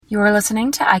You are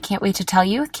listening to I Can't Wait to Tell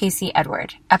You with Casey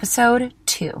Edward, Episode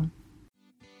 2.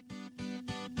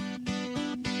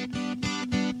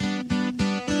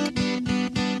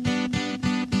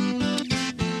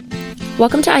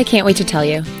 Welcome to I Can't Wait to Tell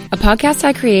You, a podcast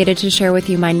I created to share with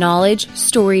you my knowledge,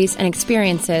 stories, and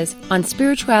experiences on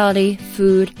spirituality,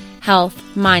 food, health,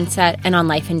 mindset, and on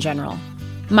life in general.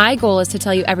 My goal is to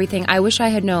tell you everything I wish I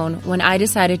had known when I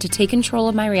decided to take control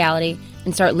of my reality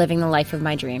and start living the life of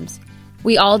my dreams.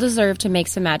 We all deserve to make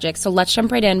some magic, so let's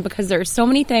jump right in because there are so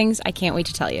many things I can't wait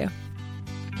to tell you.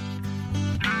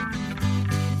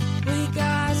 We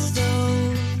got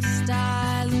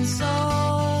style and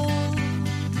soul.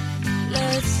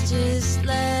 Let's just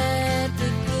let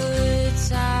the good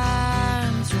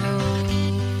times roll.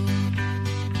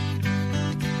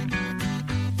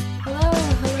 Hello,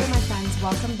 my friends.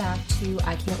 Welcome back to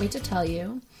I Can't Wait to Tell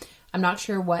You. I'm not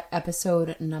sure what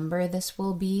episode number this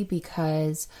will be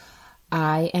because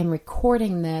I am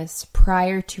recording this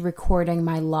prior to recording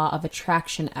my Law of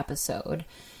Attraction episode.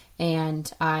 And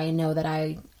I know that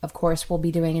I, of course, will be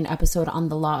doing an episode on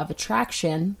the Law of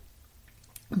Attraction.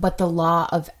 But the Law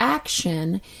of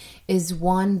Action is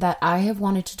one that I have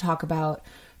wanted to talk about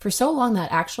for so long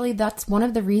that actually that's one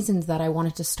of the reasons that I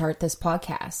wanted to start this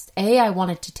podcast. A, I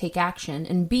wanted to take action.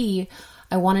 And B,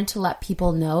 I wanted to let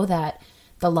people know that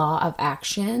the law of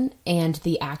action and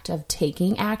the act of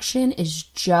taking action is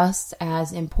just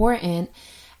as important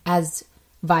as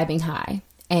vibing high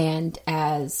and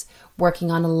as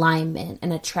working on alignment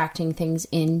and attracting things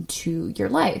into your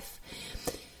life.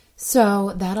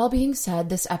 So that all being said,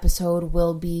 this episode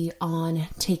will be on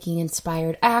taking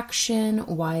inspired action,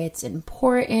 why it's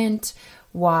important,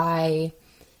 why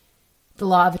the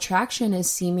law of attraction is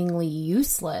seemingly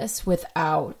useless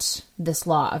without this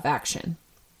law of action.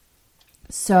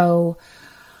 So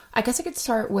I guess I could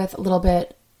start with a little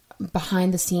bit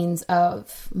behind the scenes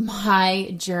of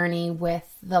my journey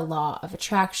with the law of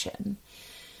attraction.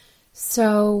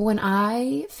 So when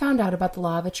I found out about the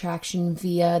law of attraction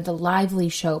via the Lively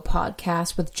Show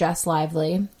podcast with Jess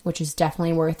Lively, which is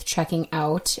definitely worth checking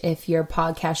out if you're a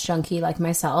podcast junkie like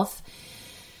myself.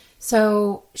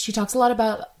 So she talks a lot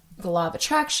about the law of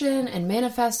attraction and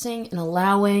manifesting and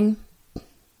allowing.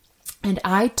 And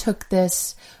I took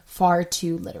this far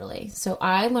too literally. So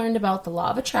I learned about the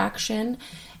law of attraction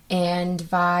and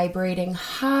vibrating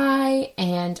high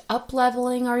and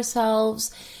up-leveling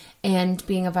ourselves and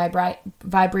being a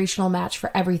vibrational match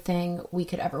for everything we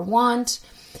could ever want.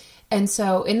 And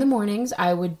so in the mornings,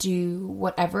 I would do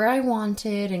whatever I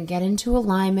wanted and get into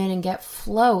alignment and get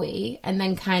flowy and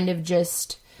then kind of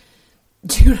just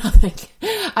do nothing.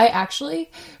 I actually,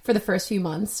 for the first few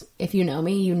months, if you know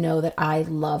me, you know that I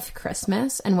love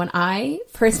Christmas. And when I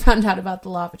first found out about the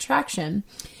law of attraction,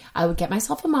 I would get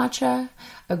myself a matcha,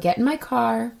 I would get in my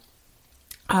car,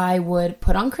 I would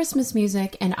put on Christmas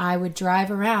music, and I would drive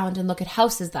around and look at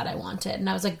houses that I wanted. And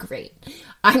I was like, great,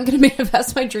 I'm going to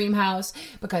manifest my dream house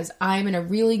because I'm in a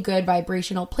really good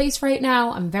vibrational place right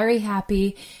now. I'm very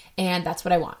happy, and that's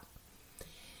what I want.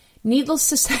 Needless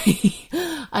to say,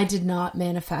 I did not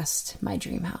manifest my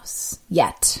dream house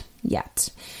yet,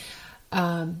 because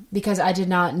I did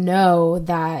not know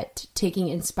that taking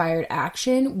inspired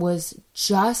action was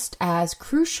just as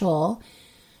crucial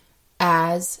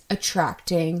as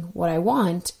attracting what I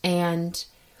want and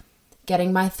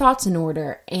getting my thoughts in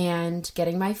order and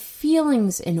getting my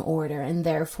feelings in order and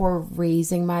therefore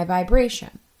raising my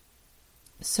vibration.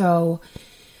 So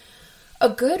a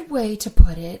good way to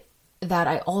put it that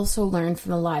I also learned from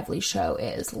the Lively Show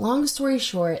is, long story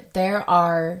short, there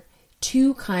are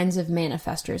two kinds of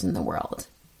manifestors in the world.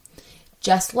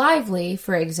 Jess Lively,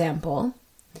 for example,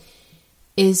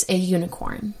 is a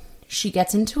unicorn. She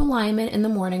gets into alignment in the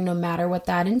morning no matter what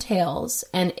that entails,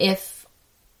 and if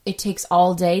it takes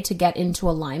all day to get into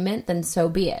alignment, then so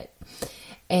be it.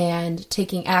 And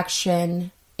taking action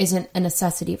isn't a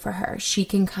necessity for her. She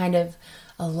can kind of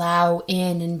allow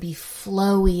in and be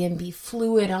flowy and be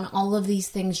fluid on all of these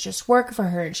things just work for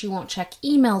her, and she won't check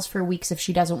emails for weeks if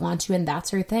she doesn't want to, and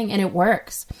that's her thing, and it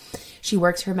works. She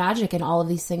works her magic and all of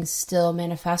these things still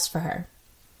manifest for her.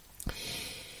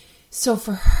 So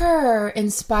for her,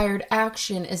 inspired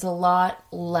action is a lot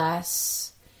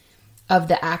less of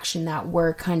the action that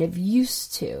we're kind of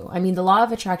used to. I mean, the law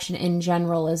of attraction in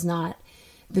general is not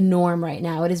the norm right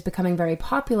now. It is becoming very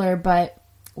popular, but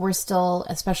we're still,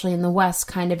 especially in the West,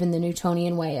 kind of in the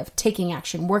Newtonian way of taking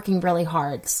action, working really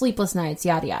hard, sleepless nights,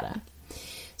 yada yada.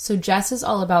 So Jess is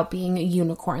all about being a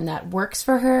unicorn. That works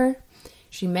for her.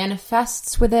 She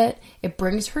manifests with it. It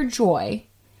brings her joy.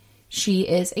 She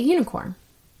is a unicorn.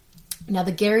 Now,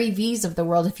 the Gary V's of the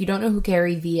world, if you don't know who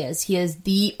Gary V is, he is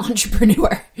the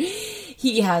entrepreneur.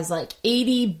 He has like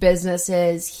 80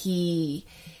 businesses. He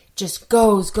just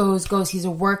goes. He's a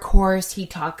workhorse. He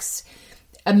talks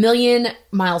 1,000,000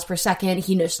 miles per second.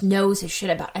 He just knows his shit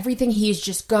about everything. He's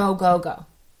just go.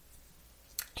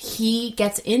 He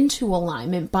gets into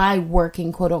alignment by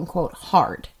working, quote unquote,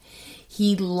 hard.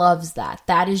 He loves that.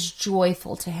 That is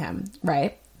joyful to him,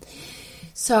 right?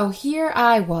 So here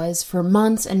I was for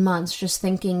months and months just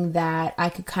thinking that I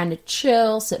could kind of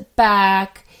chill, sit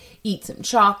back, eat some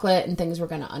chocolate, and things were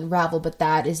going to unravel, but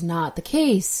that is not the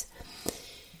case.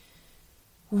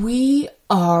 We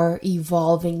are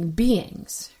evolving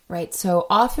beings, right? So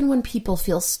often when people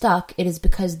feel stuck, it is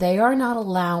because they are not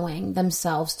allowing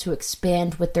themselves to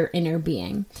expand with their inner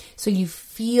being. So you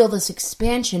feel this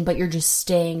expansion, but you're just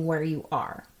staying where you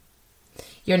are.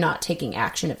 You're not taking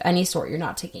action of any sort. You're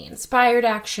not taking inspired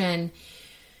action.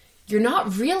 You're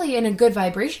not really in a good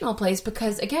vibrational place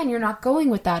because, again, you're not going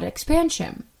with that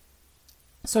expansion.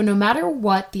 So no matter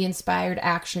what the inspired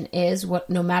action is,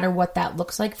 no matter what that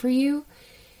looks like for you,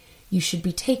 you should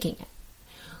be taking it.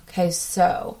 Okay,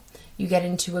 so you get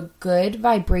into a good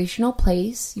vibrational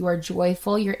place, you are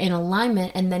joyful, you're in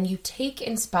alignment, and then you take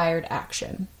inspired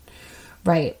action,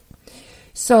 right?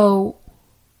 So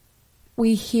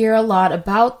we hear a lot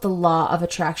about the law of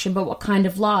attraction, but what kind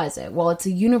of law is it? Well, it's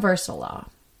a universal law,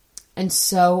 and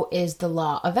so is the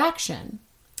law of action.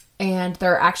 And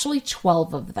there are actually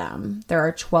 12 of them. There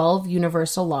are 12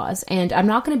 universal laws, and I'm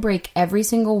not going to break every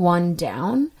single one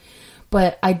down,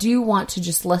 but I do want to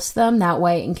just list them that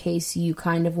way in case you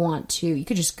kind of want to. You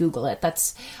could just Google it.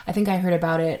 I think I heard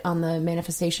about it on the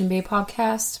Manifestation Babe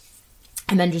podcast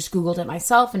and then just Googled it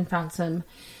myself and found some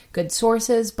good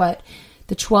sources. But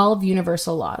the 12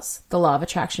 universal laws, the law of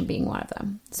attraction being one of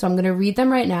them. So I'm going to read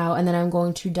them right now and then I'm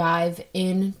going to dive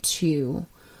into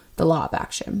the law of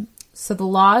action. So the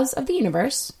laws of the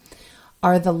universe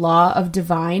are the law of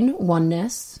divine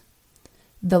oneness,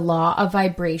 the law of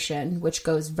vibration, which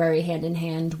goes very hand in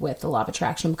hand with the law of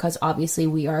attraction because obviously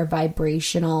we are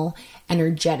vibrational,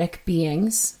 energetic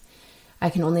beings. I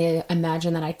can only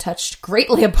imagine that I touched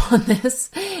greatly upon this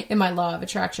in my law of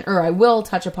attraction, or I will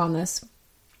touch upon this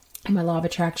in my law of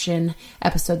attraction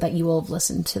episode that you will have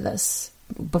listened to this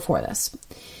before this.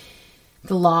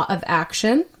 The law of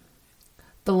action,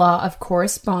 the law of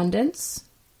correspondence,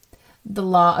 the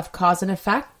law of cause and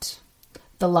effect,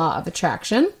 the law of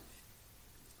attraction,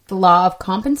 the law of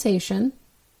compensation,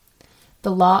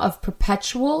 the law of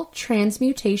perpetual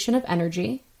transmutation of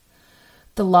energy,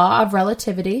 the law of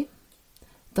relativity,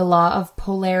 the law of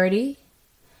polarity,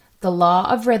 the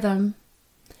law of rhythm,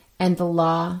 and the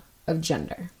law of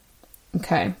gender.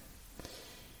 Okay?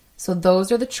 So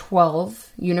those are the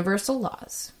 12 universal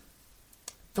laws.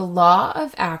 The law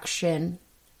of action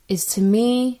is, to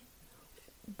me,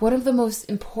 one of the most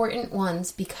important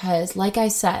ones because, like I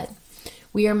said,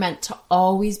 we are meant to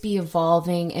always be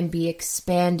evolving and be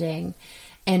expanding.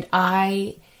 And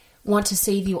I want to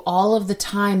save you all of the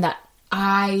time that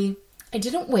I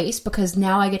didn't waste because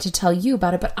now I get to tell you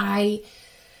about it, but I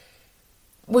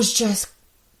was just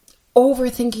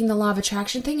overthinking the law of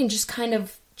attraction thing and just kind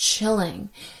of chilling.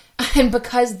 And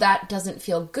because that doesn't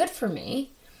feel good for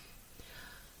me,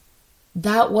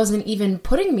 that wasn't even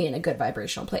putting me in a good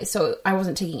vibrational place. So I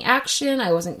wasn't taking action.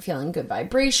 I wasn't feeling good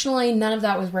vibrationally. None of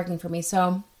that was working for me.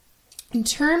 So in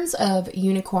terms of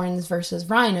unicorns versus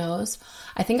rhinos,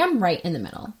 I think I'm right in the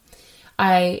middle.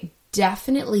 I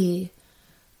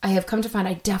have come to find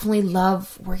I definitely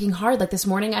love working hard. Like this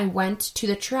morning I went to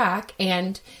the track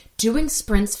and doing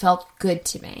sprints felt good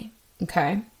to me.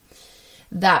 Okay.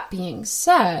 That being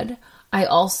said, I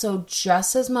also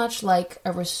just as much like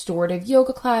a restorative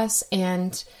yoga class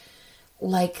and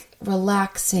like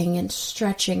relaxing and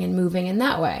stretching and moving in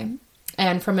that way.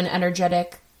 And from an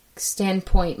energetic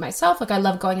standpoint myself, like I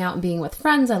love going out and being with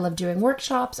friends. I love doing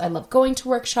workshops. I love going to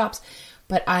workshops,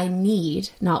 but I need,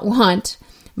 not want,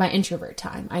 my introvert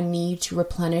time. I need to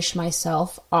replenish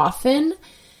myself often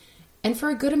and for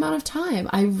a good amount of time.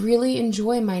 I really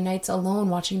enjoy my nights alone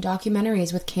watching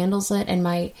documentaries with candles lit and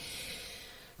my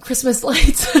Christmas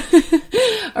lights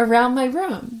around my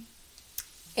room.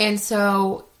 And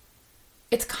so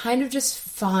it's kind of just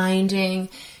finding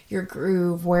your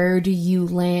groove. Where do you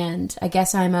land? I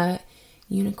guess I'm a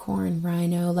unicorn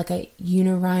rhino, like a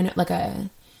unirhino, like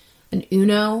an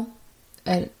uno,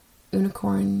 a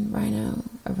unicorn rhino,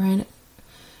 a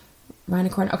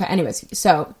rhinocorn. Okay, anyways,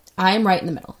 so I am right in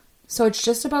the middle. So it's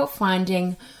just about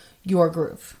finding your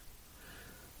groove.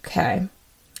 Okay.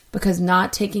 Because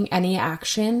not taking any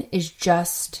action is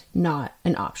just not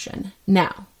an option.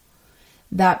 Now,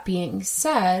 that being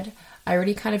said, I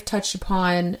already kind of touched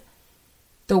upon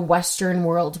the Western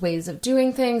world ways of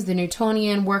doing things, the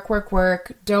Newtonian,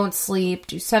 work, don't sleep,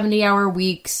 do 70-hour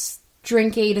weeks,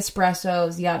 drink 8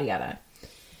 espressos, yada, yada.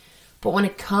 But when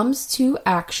it comes to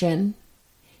action,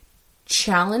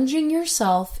 challenging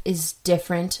yourself is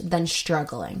different than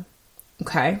struggling,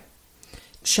 okay?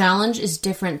 Challenge is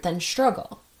different than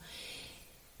struggle.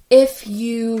 If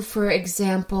you, for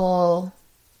example,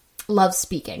 love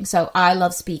speaking. So I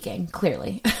love speaking,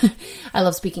 clearly. I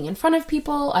love speaking in front of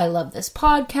people. I love this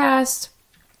podcast.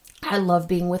 I love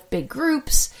being with big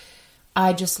groups.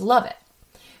 I just love it.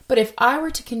 But if I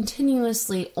were to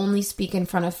continuously only speak in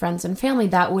front of friends and family,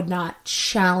 that would not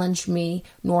challenge me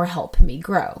nor help me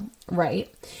grow,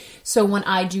 right? So when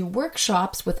I do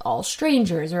workshops with all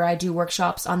strangers, or I do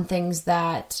workshops on things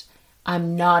that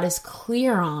I'm not as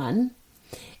clear on,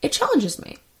 it challenges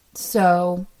me.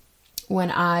 So when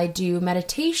I do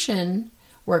meditation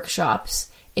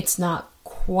workshops, it's not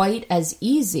quite as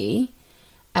easy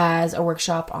as a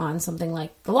workshop on something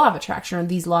like the law of attraction or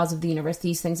these laws of the universe,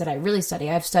 these things that I really study.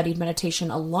 I've studied meditation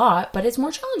a lot, but it's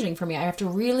more challenging for me. I have to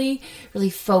really, really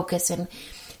focus and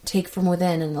take from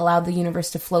within and allow the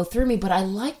universe to flow through me. But I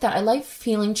like that. I like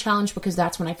feeling challenged because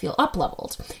that's when I feel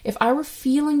up-leveled. If I were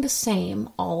feeling the same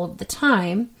all of the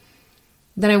time,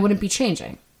 then I wouldn't be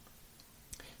changing.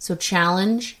 So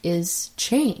challenge is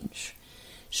change.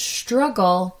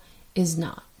 Struggle is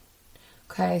not.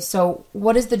 Okay, so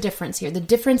what is the difference here? The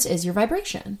difference is your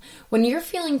vibration. When you're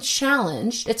feeling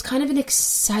challenged, it's kind of an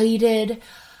excited,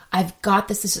 I've got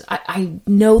this. I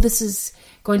know this is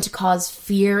going to cause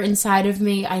fear inside of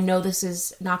me. I know this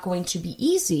is not going to be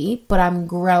easy, but I'm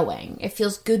growing. It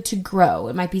feels good to grow.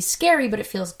 It might be scary, but it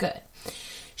feels good.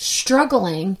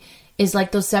 Struggling is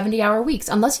like those 70-hour weeks.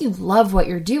 Unless you love what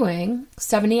you're doing,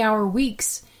 70-hour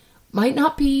weeks might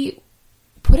not be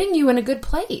putting you in a good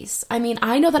place. I mean,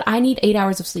 I know that I need 8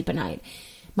 hours of sleep a night.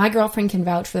 My girlfriend can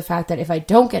vouch for the fact that if I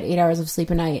don't get 8 hours of sleep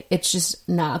a night, it's just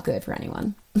not good for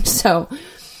anyone. So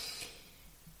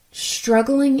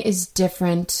struggling is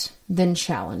different than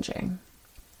challenging.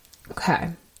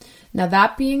 Okay. Now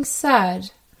that being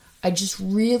said, I just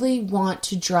really want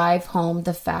to drive home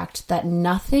the fact that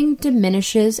nothing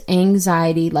diminishes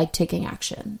anxiety like taking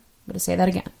action. I'm going to say that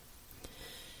again.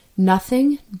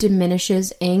 Nothing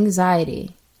diminishes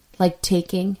anxiety like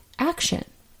taking action.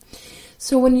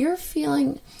 So when you're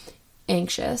feeling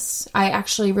anxious, I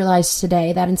actually realized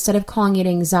today that instead of calling it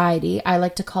anxiety, I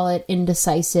like to call it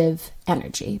indecisive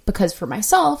energy. Because for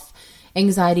myself,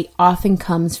 anxiety often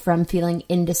comes from feeling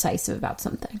indecisive about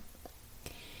something.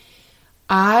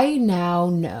 I now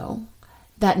know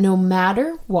that no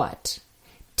matter what,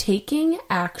 taking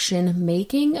action,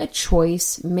 making a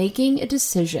choice, making a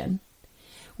decision,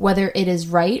 whether it is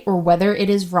right or whether it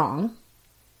is wrong,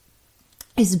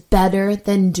 is better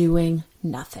than doing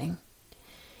nothing.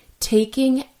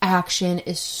 Taking action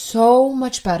is so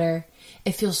much better.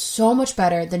 It feels so much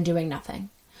better than doing nothing.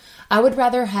 I would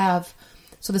rather have...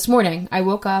 So this morning, I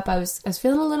woke up, I was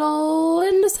feeling a little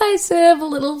indecisive, a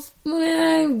little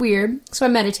weird. So I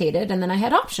meditated, and then I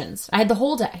had options. I had the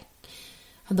whole day.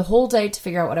 To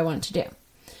figure out what I wanted to do.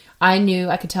 I knew,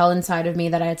 I could tell inside of me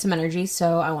that I had some energy,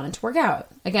 so I wanted to work out.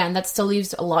 Again, that still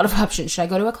leaves a lot of options. Should I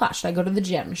go to a class? Should I go to the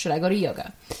gym? Should I go to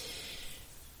yoga?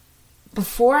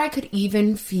 Before I could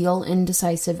even feel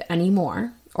indecisive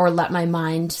anymore, or let my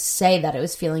mind say that it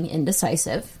was feeling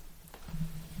indecisive,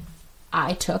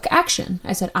 I took action.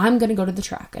 I said, I'm going to go to the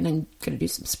track and I'm going to do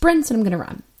some sprints and I'm going to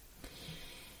run.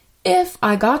 If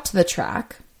I got to the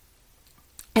track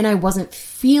and I wasn't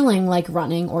feeling like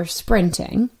running or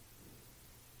sprinting,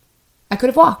 I could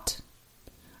have walked.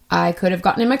 I could have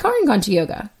gotten in my car and gone to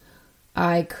yoga.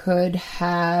 I could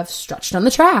have stretched on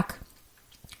the track.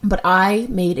 But I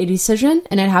made a decision,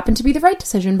 and it happened to be the right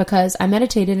decision because I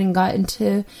meditated and got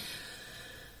into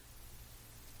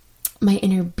my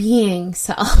inner being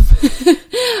self.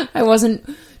 I wasn't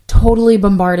totally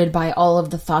bombarded by all of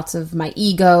the thoughts of my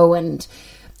ego, and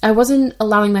I wasn't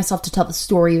allowing myself to tell the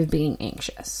story of being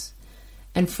anxious.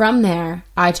 And from there,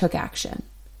 I took action.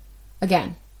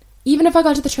 Again, even if I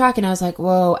got to the track and I was like,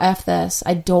 whoa, F this,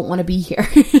 I don't want to be here.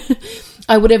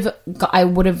 I would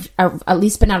have at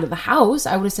least been out of the house.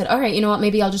 I would have said, all right, you know what,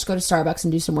 maybe I'll just go to Starbucks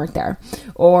and do some work there.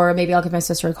 Or maybe I'll give my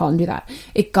sister a call and do that.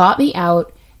 It got me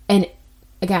out, and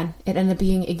again, it ended up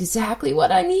being exactly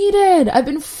what I needed. I've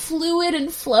been fluid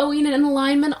and flowing and in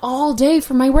alignment all day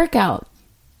for my workout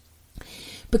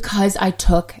because I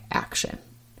took action.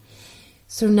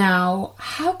 So now,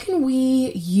 how can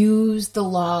we use the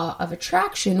law of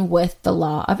attraction with the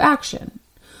law of action?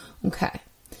 Okay.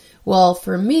 Well,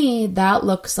 for me, that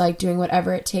looks like doing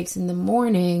whatever it takes in the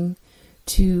morning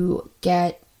to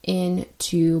get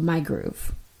into my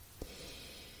groove.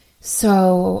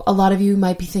 So a lot of you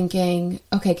might be thinking,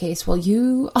 okay, Case, well,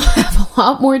 you have a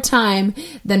lot more time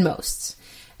than most.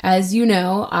 As you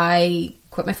know, I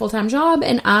quit my full-time job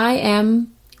and I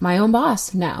am my own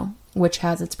boss now, which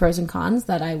has its pros and cons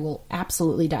that I will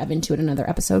absolutely dive into in another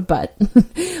episode, but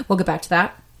we'll get back to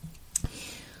that.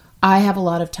 I have a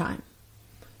lot of time.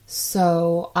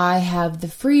 So I have the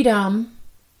freedom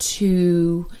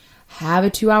to have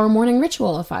a 2-hour morning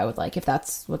ritual if I would like, if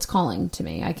that's what's calling to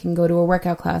me. I can go to a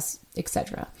workout class,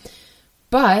 etc.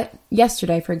 But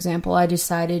yesterday, for example, I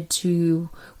decided to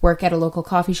work at a local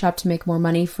coffee shop to make more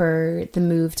money for the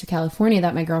move to California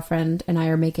that my girlfriend and I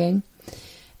are making.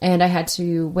 And I had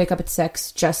to wake up at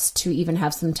 6 just to even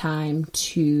have some time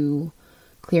to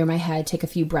clear my head, take a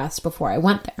few breaths before I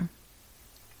went there.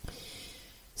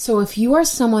 So if you are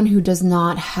someone who does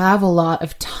not have a lot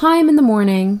of time in the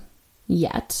morning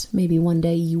yet, maybe one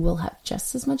day you will have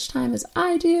just as much time as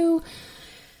I do,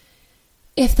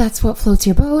 if that's what floats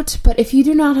your boat. But if you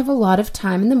do not have a lot of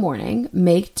time in the morning,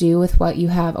 make do with what you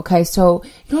have. Okay, so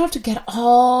you don't have to get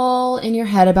all in your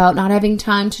head about not having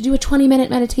time to do a 20-minute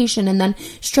meditation and then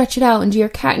stretch it out and do your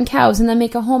cat and cows and then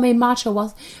make a homemade matcha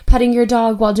while petting your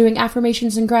dog while doing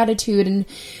affirmations and gratitude and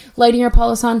lighting your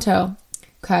Palo Santo.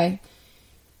 Okay,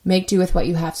 make do with what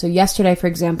you have. So yesterday, for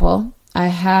example, I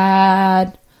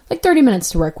had like 30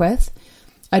 minutes to work with.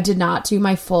 I did not do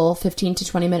my full 15 to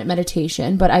 20 minute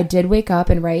meditation, but I did wake up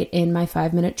and write in my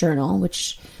 5-minute journal,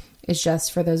 which is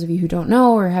just for those of you who don't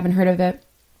know or haven't heard of it.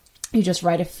 You just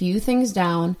write a few things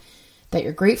down that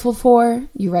you're grateful for.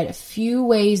 You write a few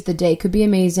ways the day could be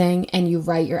amazing, and you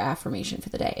write your affirmation for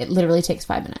the day. It literally takes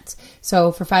 5 minutes.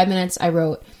 So for 5 minutes, I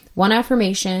wrote 1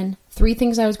 affirmation, 3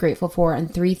 things I was grateful for,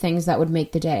 and 3 things that would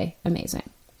make the day amazing.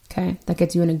 Okay, that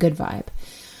gets you in a good vibe.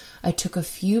 I took a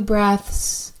few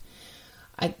breaths.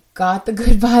 I got the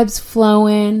good vibes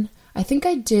flowing. I think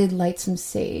I did light some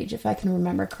sage, if I can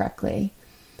remember correctly.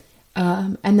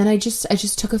 And then I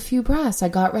just took a few breaths. I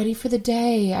got ready for the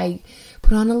day. I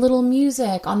put on a little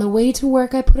music. On the way to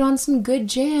work, I put on some good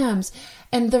jams.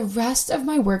 And the rest of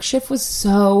my work shift was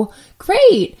so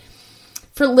great.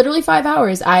 For literally 5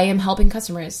 hours, I am helping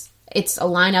customers. It's a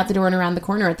line out the door and around the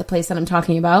corner at the place that I'm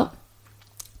talking about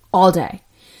all day.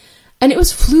 And it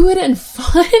was fluid and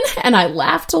fun, and I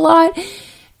laughed a lot,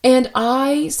 and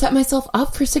I set myself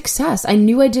up for success. I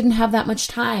knew I didn't have that much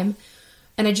time,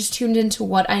 and I just tuned into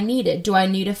what I needed. Do I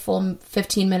need a full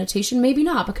 15 meditation? Maybe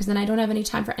not, because then I don't have any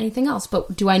time for anything else.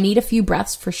 But do I need a few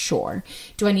breaths? For sure.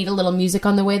 Do I need a little music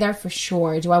on the way there? For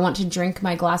sure. Do I want to drink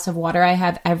my glass of water I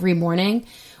have every morning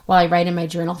while I write in my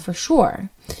journal? For sure.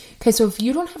 Okay, so if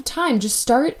you don't have time, just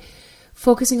start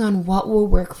focusing on what will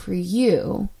work for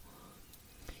you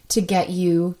to get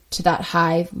you to that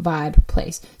high vibe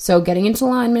place. So getting into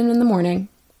alignment in the morning,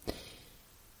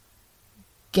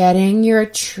 getting your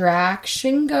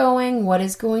attraction going, what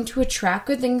is going to attract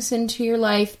good things into your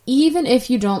life, even if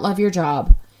you don't love your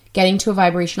job, getting to a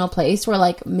vibrational place where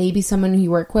like maybe someone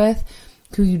you work with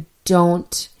who you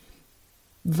don't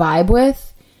vibe with,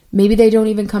 maybe they don't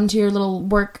even come to your little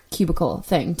work cubicle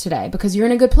thing today because you're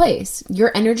in a good place. Your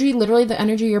energy, literally the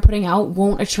energy you're putting out,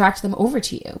 won't attract them over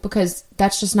to you because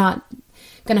that's just not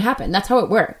going to happen. That's how it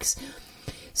works.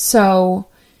 So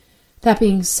that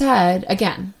being said,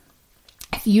 again,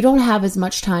 if you don't have as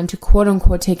much time to quote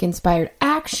unquote take inspired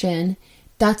action,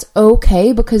 that's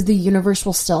okay because the universe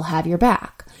will still have your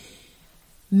back.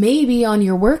 Maybe on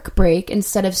your work break,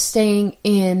 instead of staying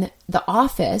in the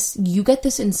office, you get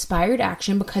this inspired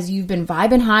action because you've been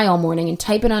vibing high all morning and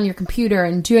typing on your computer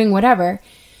and doing whatever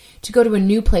to go to a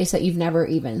new place that you've never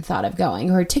even thought of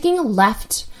going, or taking a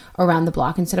left around the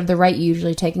block instead of the right you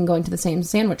usually take and going to the same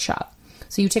sandwich shop.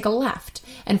 So you take a left,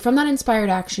 and from that inspired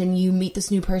action, you meet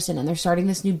this new person and they're starting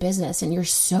this new business and you're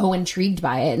so intrigued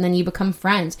by it, and then you become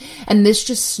friends, and this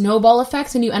just snowball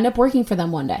effects and you end up working for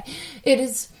them one day. It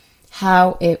is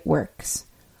how it works.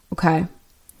 Okay.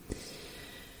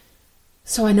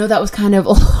 So I know that was kind of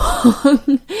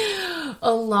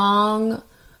a long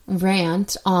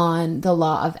rant on the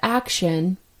law of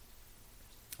action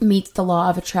meets the law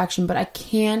of attraction, but I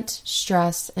can't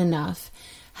stress enough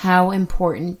how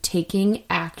important taking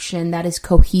action that is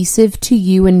cohesive to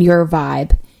you and your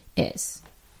vibe is.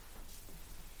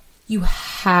 You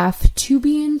have to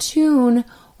be in tune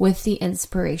with the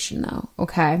inspiration though,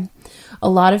 okay? A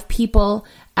lot of people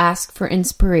ask for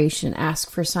inspiration, ask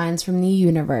for signs from the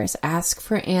universe, ask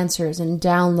for answers and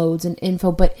downloads and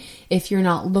info, but if you're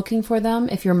not looking for them,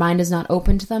 if your mind is not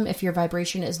open to them, if your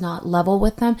vibration is not level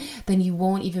with them, then you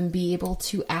won't even be able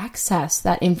to access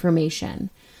that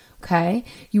information, okay?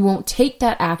 You won't take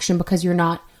that action because you're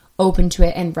not open to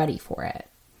it and ready for it.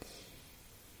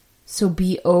 So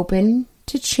be open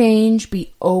to change.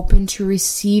 Be open to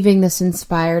receiving this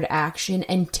inspired action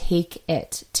and take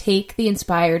it. Take the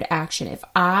inspired action. If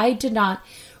I did not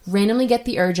randomly get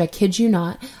the urge, I kid you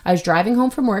not, I was driving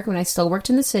home from work when I still worked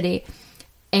in the city,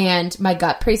 and my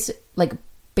gut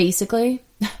basically,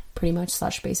 pretty much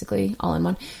 / basically, all in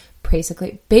one,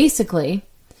 basically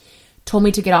told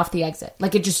me to get off the exit.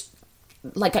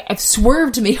 I've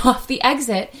swerved me off the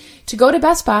exit to go to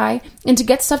Best Buy and to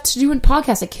get stuff to do in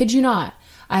podcasts. I kid you not.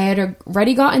 I had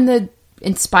already gotten the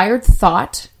inspired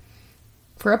thought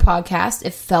for a podcast.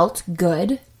 It felt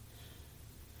good.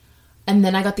 And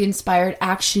then I got the inspired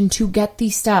action to get the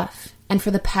stuff. And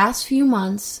for the past few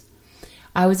months,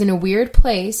 I was in a weird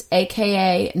place,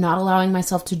 aka not allowing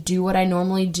myself to do what I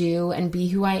normally do and be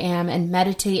who I am and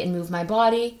meditate and move my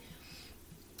body.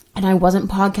 And I wasn't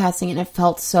podcasting, and it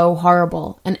felt so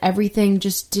horrible. And everything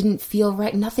just didn't feel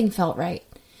right. Nothing felt right.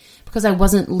 Because I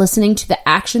wasn't listening to the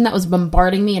action that was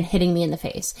bombarding me and hitting me in the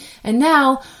face. And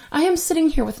now I am sitting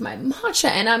here with my matcha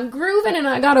and I'm grooving and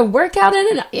I got a workout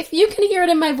in it. If you can hear it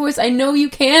in my voice, I know you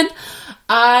can.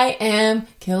 I am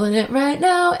killing it right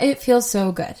now. It feels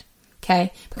so good.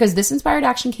 Okay? Because this inspired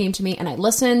action came to me and I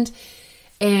listened.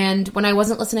 And when I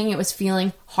wasn't listening, it was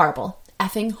feeling horrible.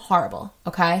 Effing horrible.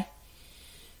 Okay?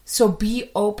 So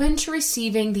be open to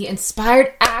receiving the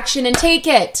inspired action and take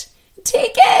it.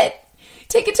 Take it.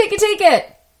 Take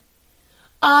it.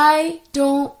 I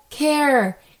don't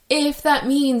care if that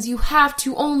means you have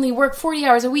to only work 40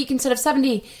 hours a week instead of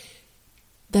 70.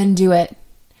 Then do it.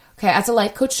 Okay, as a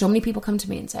life coach, so many people come to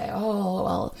me and say, oh,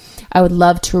 well, I would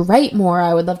love to write more.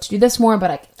 I would love to do this more,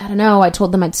 but I don't know. I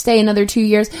told them I'd stay another 2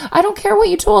 years. I don't care what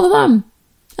you told them.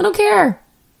 I don't care.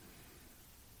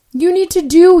 You need to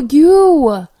do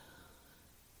you.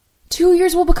 2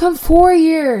 years will become 4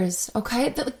 years.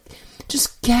 Okay?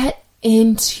 Just get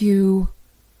into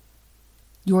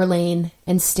your lane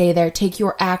and stay there. Take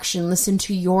your action. Listen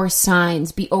to your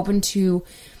signs. Be open to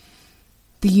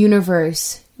the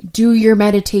universe. Do your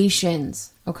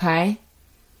meditations. Okay?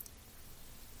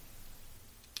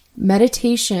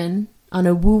 Meditation on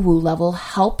a woo-woo level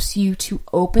helps you to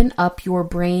open up your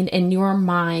brain and your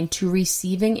mind to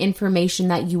receiving information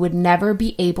that you would never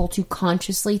be able to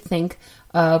consciously think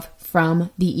of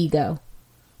from the ego.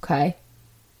 Okay?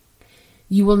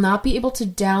 You will not be able to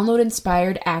download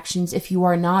inspired actions if you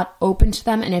are not open to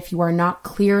them and if you are not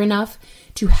clear enough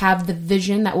to have the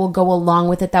vision that will go along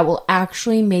with it that will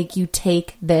actually make you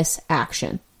take this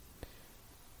action.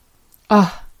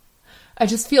 I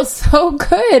just feel so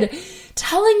good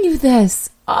telling you this.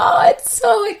 It's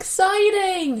so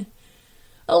exciting.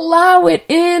 Allow it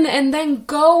in and then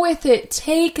go with it.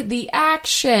 Take the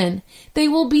action. They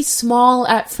will be small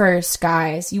at first,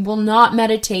 guys. You will not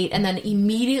meditate and then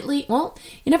immediately, well,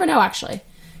 you never know actually.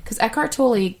 Because Eckhart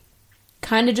Tolle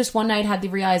kind of just one night had the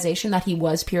realization that he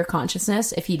was pure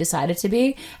consciousness if he decided to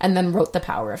be, and then wrote The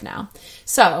Power of Now.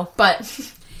 So, but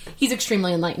he's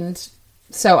extremely enlightened.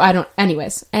 So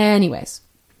anyways.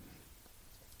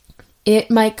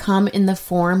 It might come in the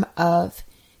form of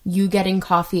you getting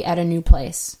coffee at a new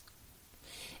place.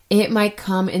 It might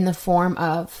come in the form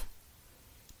of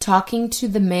talking to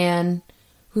the man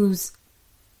who's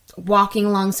walking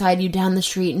alongside you down the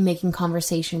street and making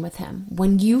conversation with him.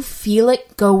 When you feel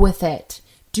it, go with it.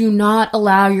 Do not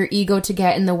allow your ego to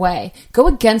get in the way. Go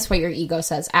against what your ego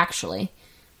says, actually.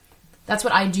 That's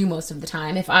what I do most of the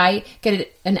time. If I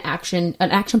get an action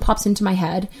pops into my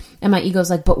head and my ego's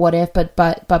like, but what if,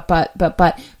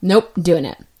 but, nope, doing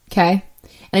it. Okay?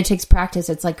 And it takes practice.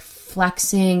 It's like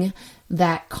flexing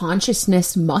that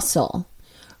consciousness muscle,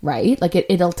 right? Like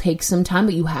it'll take some time,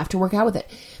 but you have to work out with it.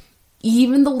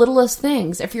 Even the littlest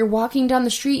things. If you're walking down the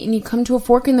street and you come to a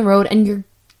fork in the road and you're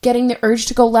getting the urge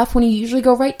to go left when you usually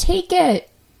go right, take it.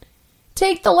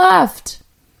 Take the left.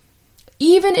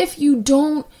 Even if you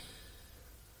don't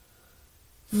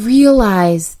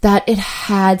realize that it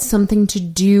had something to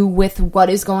do with what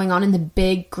is going on in the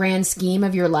big grand scheme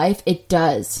of your life, it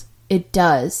does. It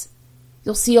does.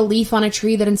 You'll see a leaf on a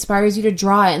tree that inspires you to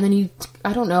draw it, and then you,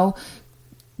 I don't know,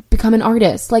 become an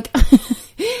artist. Like,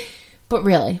 but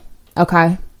really,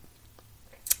 okay?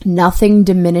 Nothing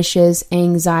diminishes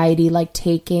anxiety like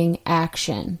taking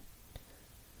action.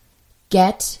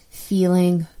 Get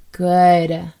feeling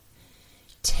good.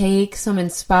 Take some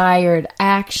inspired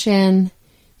action.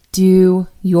 Do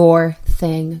your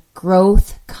thing.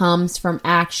 Growth comes from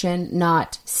action,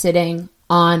 not sitting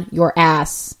on your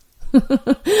ass.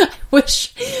 I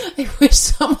wish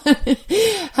someone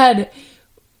had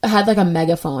like a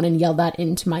megaphone and yelled that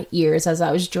into my ears as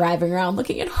I was driving around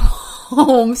looking at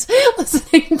homes,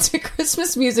 listening to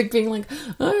Christmas music, being like,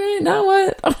 all right, now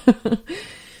what?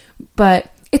 But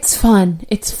it's fun.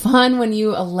 It's fun when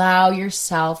you allow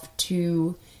yourself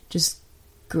to just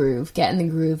groove, get in the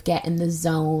groove, get in the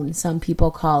zone. Some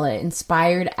people call it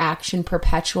inspired action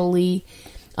perpetually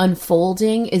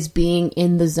unfolding is being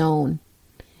in the zone.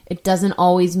 It doesn't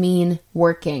always mean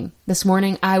working. This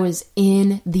morning I was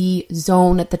in the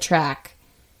zone at the track.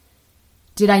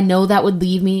 Did I know that would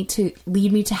lead me to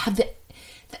have the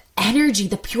energy,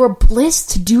 the pure bliss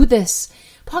to do this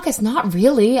podcast? Not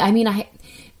really. I mean, I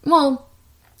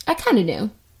kind of knew,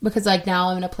 because like now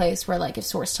I'm in a place where like if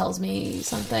source tells me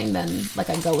something, then like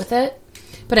I go with it.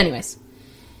 But anyways,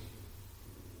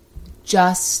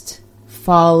 just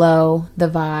follow the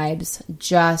vibes.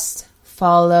 Just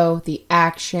follow the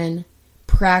action.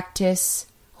 Practice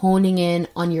honing in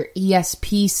on your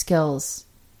ESP skills.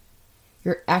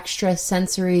 Your extra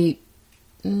sensory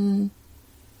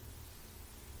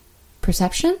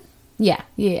perception? Yeah,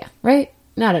 right?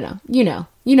 I don't know. You know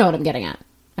what I'm getting at.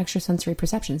 Extrasensory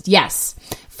perceptions. Yes.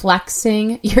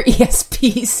 Flexing your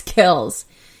ESP skills,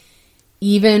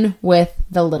 even with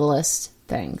the littlest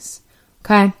things.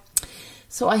 Okay?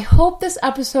 So I hope this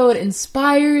episode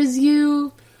inspires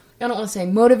you. I don't want to say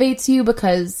motivates you,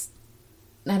 because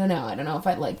I don't know. I don't know if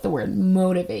I like the word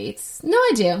motivates. No,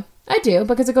 I do,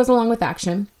 because it goes along with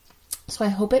action. So I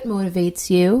hope it motivates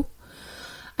you.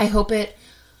 I hope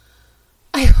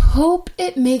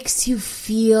it makes you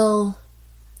feel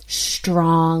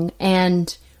strong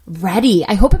and ready.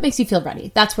 I hope it makes you feel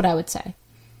ready. That's what I would say.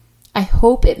 I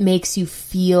hope it makes you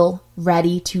feel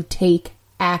ready to take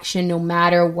action no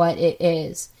matter what it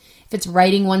is. If it's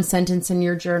writing one sentence in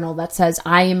your journal that says,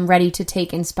 I am ready to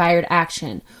take inspired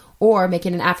action, or make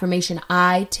it an affirmation,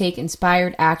 I take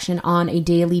inspired action on a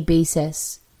daily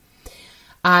basis.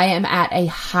 I am at a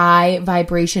high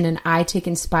vibration and I take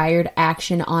inspired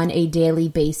action on a daily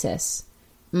basis.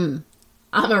 I'm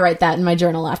going to write that in my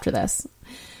journal after this.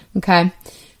 Okay.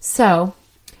 So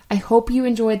I hope you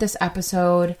enjoyed this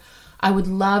episode. I would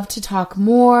love to talk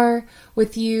more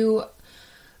with you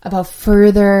about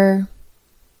further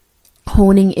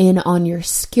honing in on your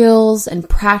skills and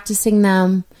practicing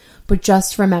them. But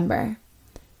just remember,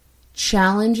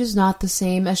 challenge is not the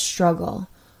same as struggle,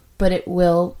 but it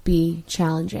will be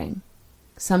challenging.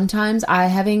 Sometimes I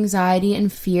have anxiety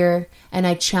and fear, and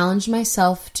I challenge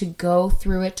myself to go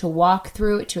through it, to walk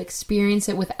through it, to experience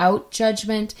it without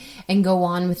judgment, and go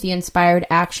on with the inspired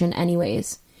action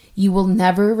anyways. You will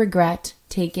never regret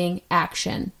taking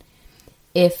action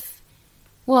if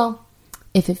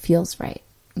it feels right,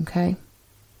 okay?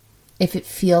 If it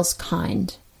feels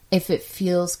kind, if it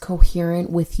feels coherent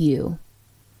with you.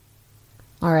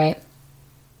 All right.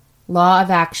 Law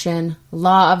of action,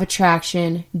 law of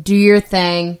attraction, do your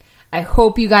thing. I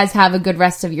hope you guys have a good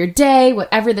rest of your day,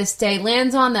 whatever this day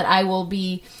lands on that I will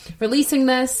be releasing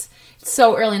this. It's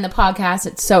so early in the podcast.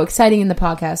 It's so exciting in the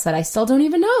podcast that I still don't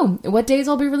even know what days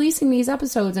I'll be releasing these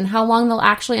episodes and how long they'll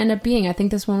actually end up being. I think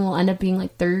this one will end up being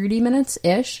like 30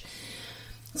 minutes-ish.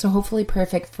 So hopefully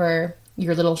perfect for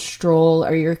your little stroll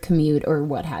or your commute or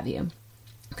what have you.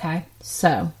 Okay,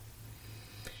 so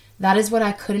that is what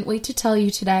I couldn't wait to tell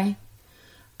you today.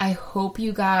 I hope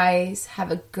you guys have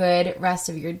a good rest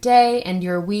of your day and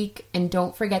your week. And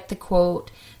don't forget the quote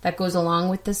that goes along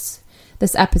with this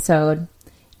episode.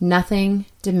 Nothing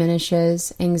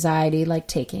diminishes anxiety like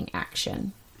taking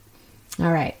action.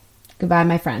 All right. Goodbye,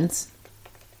 my friends.